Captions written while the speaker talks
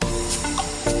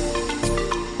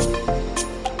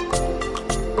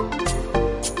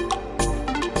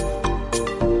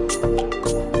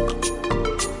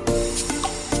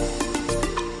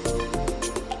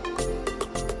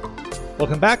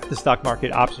Welcome back to the Stock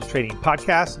Market Options Trading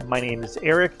Podcast. My name is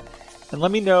Eric, and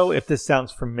let me know if this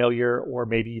sounds familiar or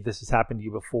maybe this has happened to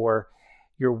you before.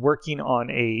 You're working on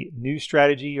a new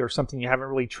strategy or something you haven't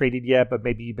really traded yet, but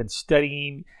maybe you've been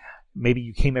studying. Maybe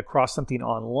you came across something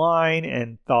online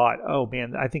and thought, oh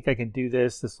man, I think I can do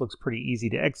this. This looks pretty easy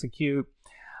to execute.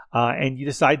 And you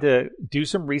decide to do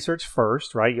some research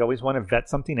first, right? You always want to vet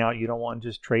something out. You don't want to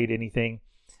just trade anything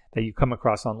that you come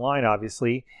across online,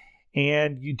 obviously.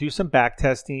 And you do some back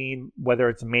testing, whether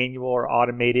it's manual or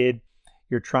automated.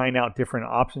 You're trying out different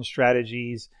option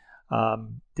strategies,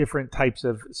 different types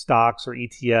of stocks or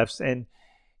ETFs. And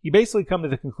you basically come to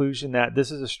the conclusion that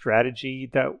this is a strategy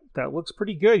that looks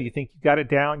pretty good. You think you got it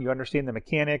down, you understand the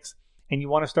mechanics, and you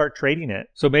want to start trading it.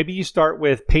 So maybe you start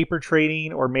with paper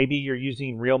trading, or maybe you're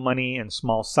using real money and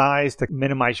small size to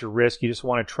minimize your risk. You just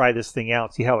want to try this thing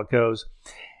out, see how it goes.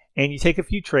 And you take a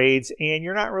few trades and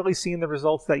you're not really seeing the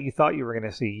results that you thought you were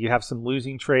going to see. You have some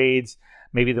losing trades.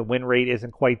 Maybe the win rate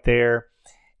isn't quite there.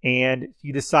 And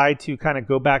you decide to kind of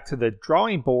go back to the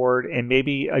drawing board and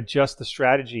maybe adjust the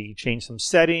strategy, change some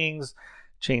settings,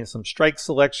 change some strike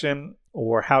selection,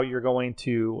 or how you're going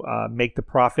to make the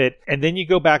profit. And then you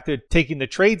go back to taking the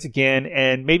trades again,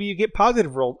 and maybe you get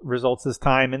positive results this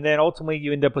time. And then ultimately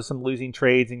you end up with some losing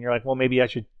trades and you're like, well, maybe I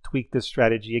should tweak this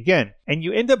strategy again. And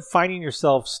you end up finding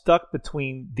yourself stuck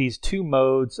between these two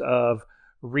modes of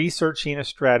researching a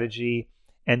strategy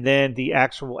and then the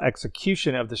actual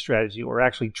execution of the strategy, or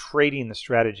actually trading the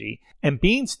strategy. And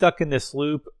being stuck in this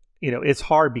loop, it's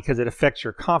hard because it affects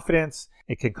your confidence.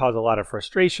 It can cause a lot of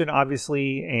frustration,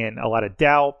 obviously, and a lot of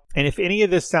doubt. And if any of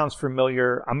this sounds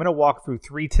familiar, I'm going to walk through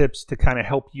 3 tips to kind of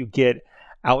help you get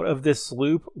out of this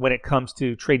loop when it comes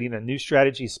to trading a new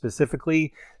strategy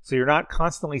specifically, so you're not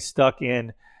constantly stuck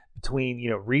in between,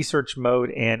 research mode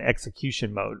and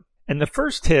execution mode. And the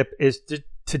first tip is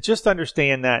to just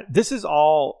understand that this is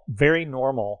all very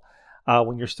normal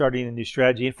when you're starting a new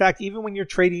strategy. In fact, even when you're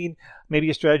trading maybe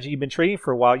a strategy you've been trading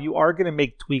for a while, you are going to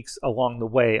make tweaks along the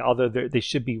way, although they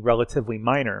should be relatively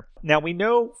minor. Now, we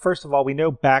know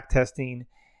back testing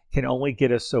can only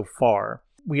get us so far.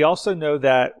 We also know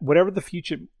that whatever the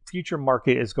future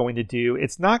market is going to do,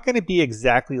 it's not going to be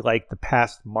exactly like the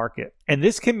past market. And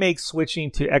this can make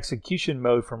switching to execution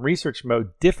mode from research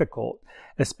mode difficult,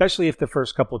 especially if the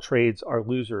first couple trades are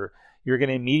loser. You're going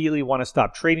to immediately want to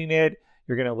stop trading it.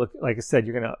 You're going to look, like I said,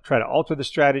 you're going to try to alter the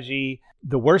strategy.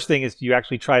 The worst thing is you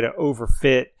actually try to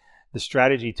overfit the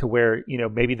strategy to where,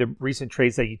 maybe the recent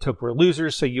trades that you took were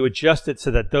losers, so you adjust it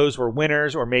so that those were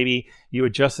winners, or maybe you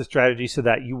adjust the strategy so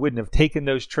that you wouldn't have taken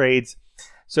those trades.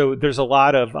 So there's a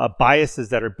lot of biases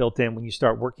that are built in when you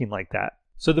start working like that.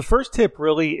 So the first tip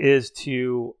really is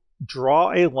to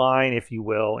draw a line, if you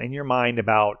will, in your mind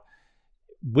about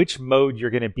which mode you're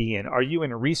going to be in. Are you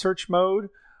in research mode,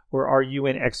 or are you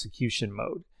in execution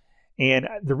mode? And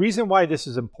the reason why this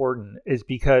is important is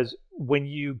because when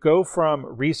you go from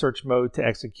research mode to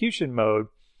execution mode,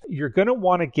 you're going to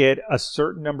want to get a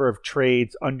certain number of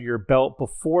trades under your belt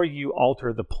before you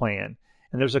alter the plan.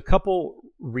 And there's a couple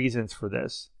reasons for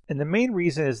this. And the main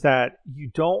reason is that you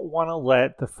don't want to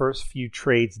let the first few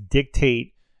trades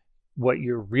dictate what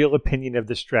your real opinion of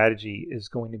the strategy is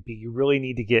going to be. You really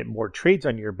need to get more trades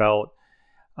under your belt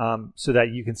so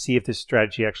that you can see if this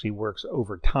strategy actually works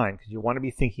over time, because you want to be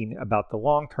thinking about the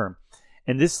long term.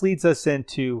 And this leads us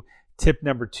into tip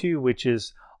number 2, which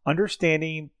is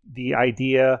understanding the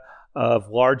idea of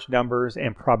large numbers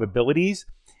and probabilities.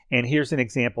 And here's an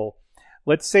example.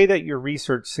 Let's say that your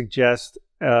research suggests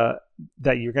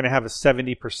that you're going to have a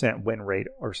 70% win rate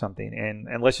or something.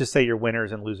 And let's just say your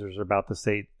winners and losers are about the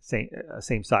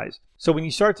same size. So when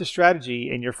you start the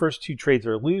strategy and your first 2 trades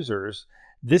are losers,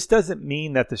 this doesn't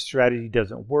mean that the strategy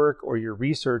doesn't work or your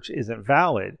research isn't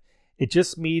valid. It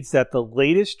just means that the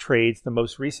latest trades, the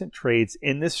most recent trades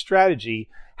in this strategy,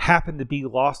 happen to be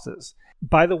losses.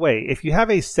 By the way, if you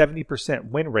have a 70%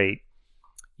 win rate,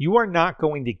 you are not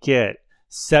going to get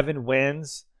 7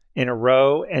 wins in a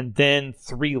row and then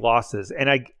 3 losses.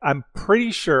 And I'm pretty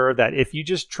sure that if you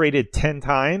just traded 10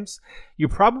 times, you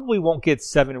probably won't get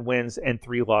 7 wins and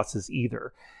 3 losses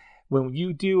either. When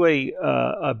you do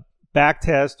a back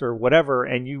test or whatever,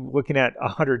 and you looking at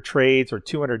 100 trades or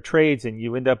 200 trades and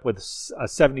you end up with a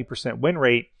 70% win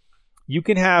rate, you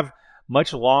can have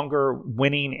much longer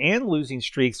winning and losing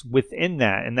streaks within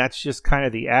that. And that's just kind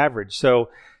of the average.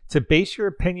 So to base your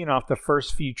opinion off the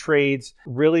first few trades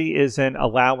really isn't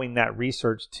allowing that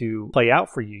research to play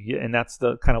out for you. And that's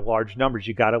the kind of large numbers.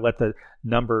 You got to let the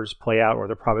numbers play out, or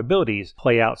the probabilities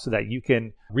play out, so that you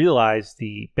can realize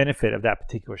the benefit of that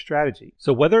particular strategy.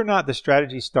 So whether or not the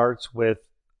strategy starts with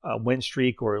a win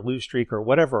streak or a lose streak or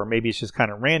whatever, or maybe it's just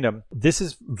kind of random. This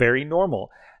is very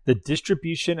normal. The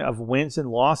distribution of wins and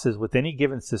losses with any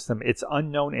given system, it's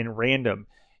unknown and random.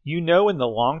 You know in the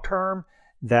long term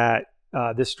that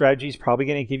this strategy is probably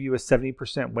going to give you a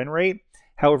 70% win rate.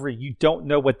 However, you don't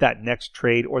know what that next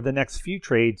trade or the next few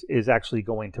trades is actually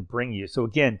going to bring you. So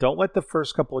again, don't let the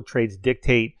first couple of trades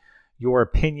dictate your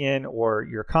opinion or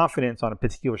your confidence on a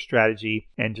particular strategy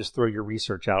and just throw your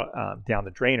research out down the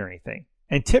drain or anything.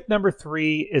 And tip number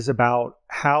 3 is about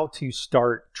how to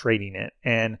start trading it.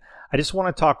 And I just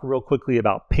want to talk real quickly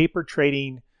about paper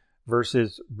trading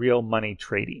versus real money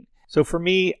trading. So for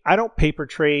me, I don't paper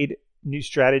trade new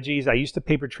strategies. I used to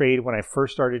paper trade when I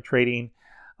first started trading.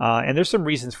 And there's some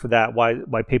reasons for that,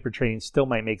 why paper trading still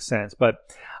might make sense. But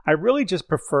I really just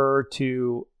prefer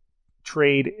to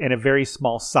trade in a very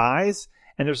small size.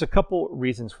 And there's a couple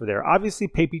reasons for there. Obviously,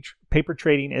 paper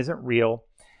trading isn't real.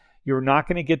 You're not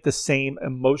going to get the same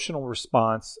emotional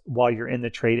response while you're in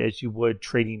the trade as you would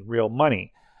trading real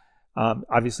money.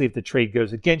 Obviously, if the trade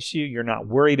goes against you, you're not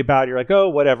worried about it. You're like, oh,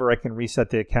 whatever, I can reset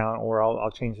the account or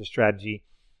I'll change the strategy.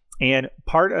 And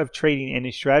part of trading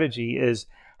any strategy is,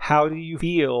 how do you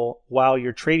feel while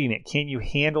you're trading it? Can you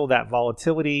handle that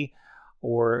volatility,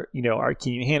 or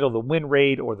can you handle the win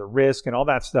rate or the risk and all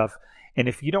that stuff? And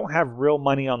if you don't have real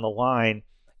money on the line,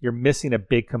 you're missing a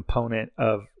big component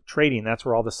of trading. That's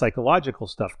where all the psychological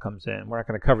stuff comes in. We're not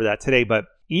going to cover that today, but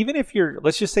even if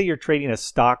let's just say you're trading a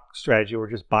stock strategy or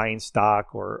just buying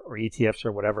stock or ETFs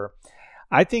or whatever,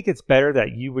 I think it's better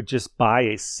that you would just buy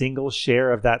a single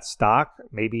share of that stock.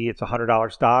 Maybe it's a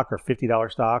 $100 stock or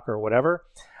 $50 stock or whatever.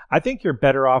 I think you're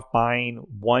better off buying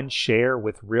one share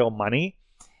with real money,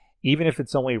 even if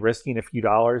it's only risking a few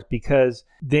dollars, because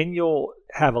then you'll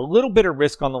have a little bit of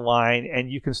risk on the line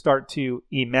and you can start to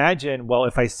imagine, well,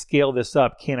 if I scale this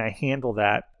up, can I handle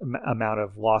that amount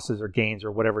of losses or gains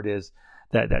or whatever it is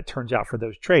that turns out for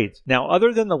those trades? Now,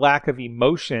 other than the lack of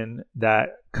emotion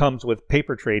that comes with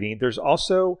paper trading, there's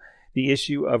also the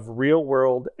issue of real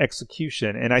world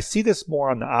execution. And I see this more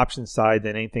on the option side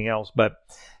than anything else, but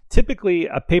typically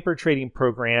a paper trading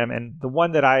program, and the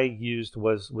one that I used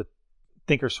was with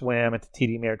Thinkorswim at the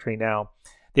TD Ameritrade now.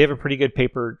 They have a pretty good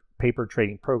paper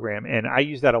trading program, and I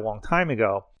used that a long time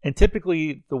ago. And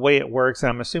typically the way it works, and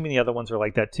I'm assuming the other ones are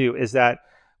like that too, is that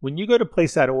when you go to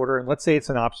place that order, and let's say it's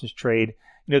an options trade,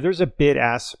 there's a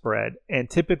bid-ask spread, and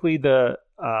typically the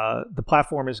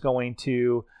platform is going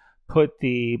to put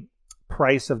the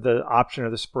price of the option or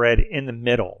the spread in the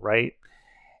middle, right?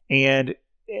 And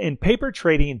in paper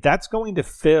trading, that's going to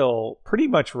fill pretty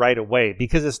much right away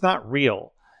because it's not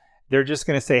real. They're just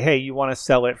going to say, hey, you want to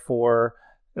sell it for,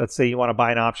 let's say you want to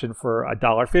buy an option for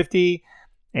 $1.50.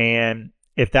 And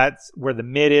if that's where the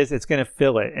mid is, it's going to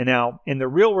fill it. And now in the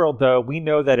real world, though, we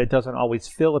know that it doesn't always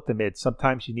fill at the mid.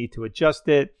 Sometimes you need to adjust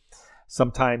it.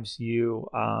 Sometimes you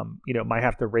might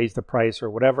have to raise the price or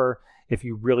whatever if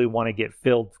you really want to get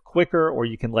filled quicker, or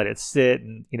you can let it sit.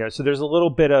 And, so there's a little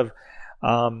bit of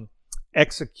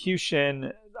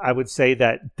execution, I would say,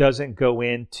 that doesn't go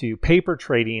into paper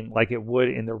trading like it would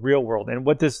in the real world. And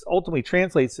what this ultimately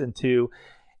translates into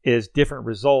is different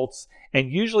results. And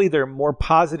usually they're more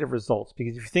positive results,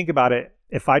 because if you think about it,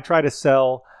 if I try to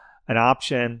sell an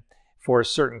option for a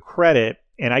certain credit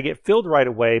and I get filled right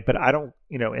away, but I don't,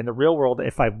 in the real world,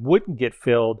 if I wouldn't get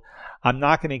filled, I'm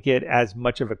not going to get as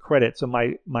much of a credit. So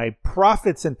my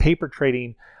profits in paper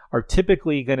trading are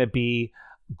typically going to be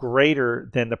greater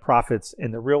than the profits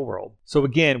in the real world. So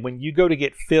again, when you go to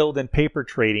get filled in paper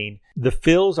trading, the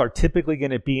fills are typically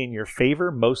going to be in your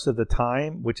favor most of the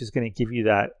time, which is going to give you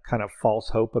that kind of false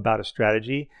hope about a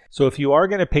strategy. So if you are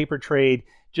going to paper trade,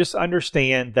 just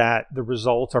understand that the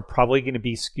results are probably going to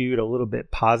be skewed a little bit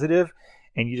positive,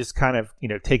 and you just kind of,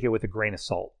 take it with a grain of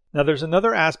salt. Now, there's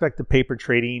another aspect of paper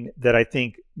trading that I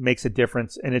think makes a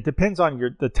difference, and it depends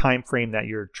on the time frame that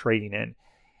you're trading in.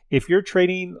 If you're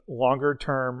trading longer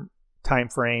term time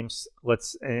frames,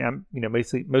 I'm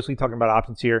mostly talking about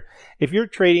options here. If you're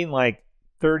trading like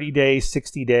 30-day,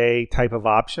 60-day type of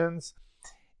options,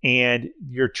 and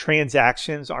your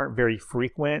transactions aren't very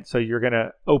frequent, so you're going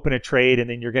to open a trade and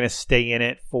then you're going to stay in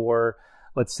it for,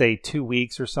 let's say, 2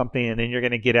 weeks or something, and then you're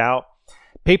going to get out.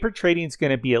 Paper trading is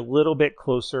going to be a little bit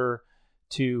closer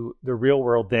to the real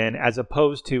world then, as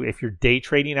opposed to if you're day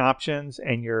trading options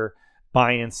and you're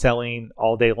buying and selling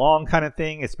all day long kind of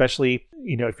thing, especially,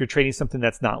 if you're trading something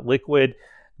that's not liquid,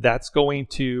 that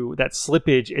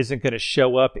slippage isn't going to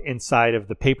show up inside of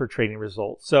the paper trading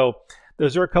results. So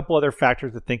those are a couple other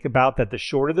factors to think about, that the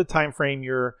shorter the time frame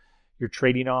you're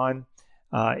trading on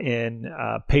in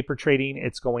paper trading,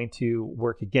 it's going to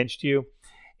work against you.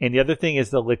 And the other thing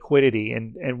is the liquidity.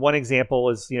 And one example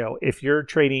is, if you're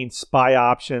trading SPY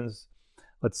options,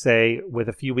 let's say with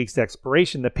a few weeks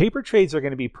expiration, the paper trades are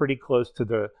going to be pretty close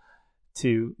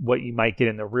to what you might get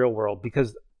in the real world,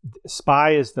 because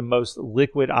SPY is the most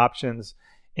liquid options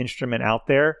instrument out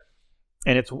there.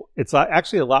 And it's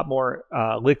actually a lot more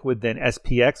liquid than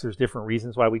SPX. There's different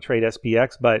reasons why we trade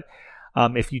SPX, but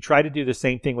if you try to do the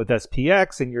same thing with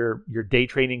SPX and you're day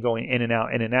trading, going in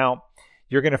and out,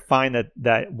 you're going to find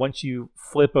that once you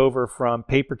flip over from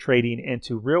paper trading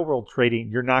into real world trading,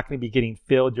 you're not going to be getting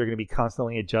filled. You're going to be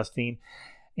constantly adjusting.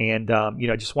 And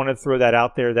just want to throw that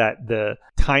out there, that the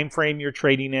time frame you're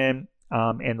trading in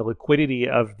and the liquidity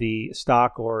of the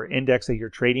stock or index that you're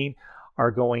trading are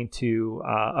going to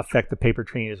affect the paper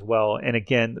trading as well. And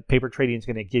again, the paper trading is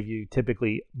going to give you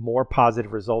typically more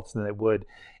positive results than it would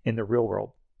in the real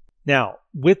world. Now,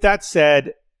 with that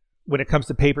said, when it comes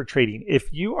to paper trading,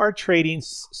 if you are trading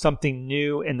something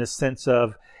new in the sense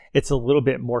of it's a little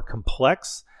bit more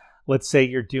complex, let's say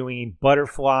you're doing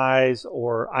butterflies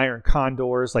or iron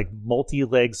condors, like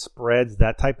multi-leg spreads,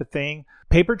 that type of thing,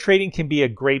 paper trading can be a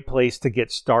great place to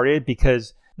get started,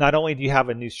 because not only do you have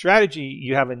a new strategy,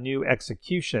 you have a new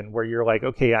execution where you're like,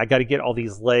 okay, I got to get all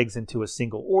these legs into a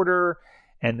single order,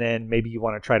 and then maybe you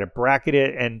want to try to bracket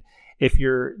it. And if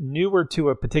you're newer to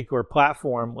a particular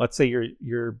platform, let's say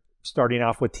you're starting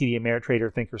off with TD Ameritrade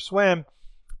or Thinkorswim,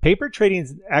 paper trading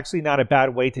is actually not a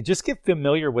bad way to just get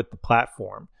familiar with the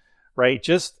platform, right?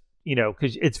 Just,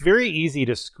 because it's very easy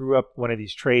to screw up one of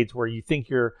these trades where you think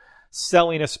you're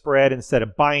selling a spread instead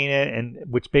of buying it, and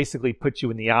which basically puts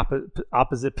you in the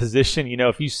opposite position.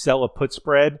 If you sell a put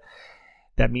spread,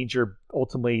 that means you're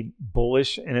ultimately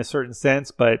bullish in a certain sense.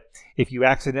 But if you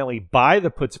accidentally buy the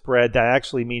put spread, that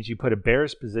actually means you put a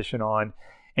bearish position on,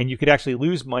 and you could actually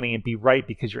lose money and be right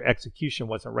because your execution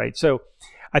wasn't right. So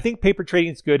I think paper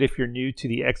trading is good if you're new to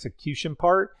the execution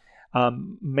part,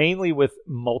 mainly with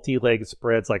multi-leg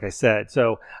spreads, like I said.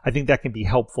 So I think that can be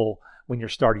helpful when you're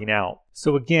starting out.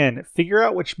 So again, figure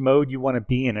out which mode you want to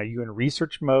be in. Are you in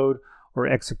research mode or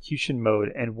execution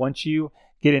mode? And once you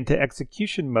get into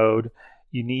execution mode,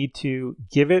 you need to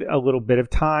give it a little bit of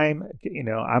time.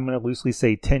 I'm going to loosely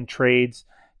say 10 trades,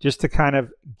 just to kind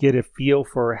of get a feel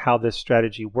for how this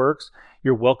strategy works.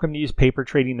 You're welcome to use paper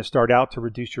trading to start out to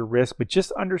reduce your risk, but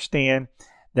just understand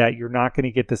that you're not going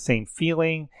to get the same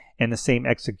feeling and the same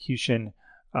execution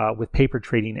with paper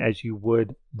trading as you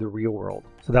would the real world.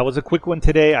 So that was a quick one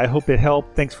today. I hope it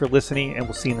helped. Thanks for listening, and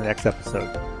we'll see you in the next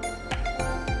episode.